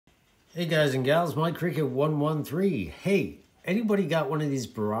Hey guys and gals, Mike Cricket 113. Hey, anybody got one of these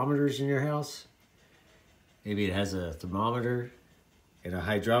barometers in your house? Maybe it has a thermometer and a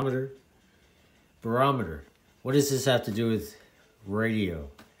hydrometer. Barometer. What does this have to do with radio?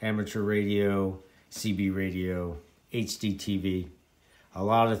 Amateur radio, CB radio, HD TV, a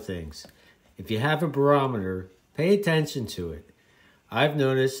lot of things. If you have a barometer, pay attention to it. I've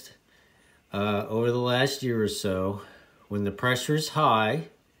noticed over the last year or so, when the pressure is high,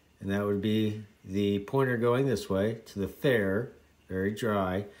 and that would be the pointer going this way to the fair, very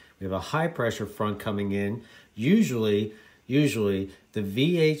dry. We have a high pressure front coming in. Usually the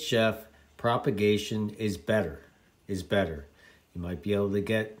VHF propagation is better. You might be able to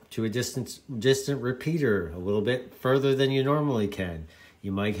get to a distant repeater a little bit further than you normally can.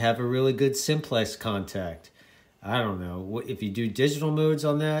 You might have a really good simplex contact. I don't know. If you do digital modes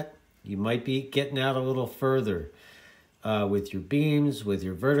on that, you might be getting out a little further. With your beams, with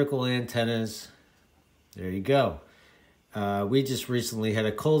your vertical antennas. There you go. We just recently had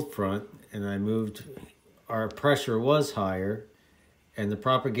a cold front and I moved, our pressure was higher and the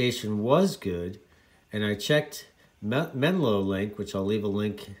propagation was good. And I checked Menlo link, which I'll leave a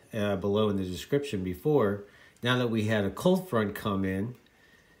link below in the description before. Now that we had a cold front come in,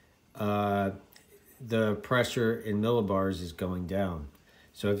 the pressure in millibars is going down.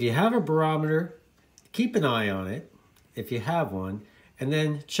 So if you have a barometer, keep an eye on it. If you have one, and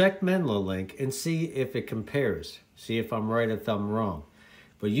then check Menlo link and see if it compares. See if I'm right, if I'm wrong.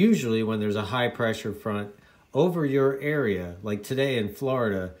 But usually when there's a high pressure front over your area, like today in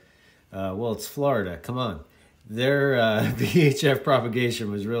Florida, well, it's Florida, come on. Their VHF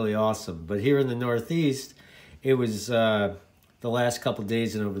propagation was really awesome. But here in the Northeast, it was the last couple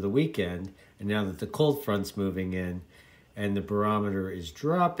days and over the weekend, and now that the cold front's moving in and the barometer is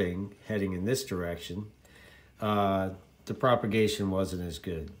dropping, heading in this direction, the propagation wasn't as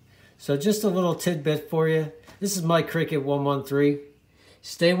good. So just a little tidbit for you. This is Mike Cricket 113.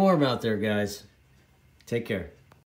 Stay warm out there, guys. Take care.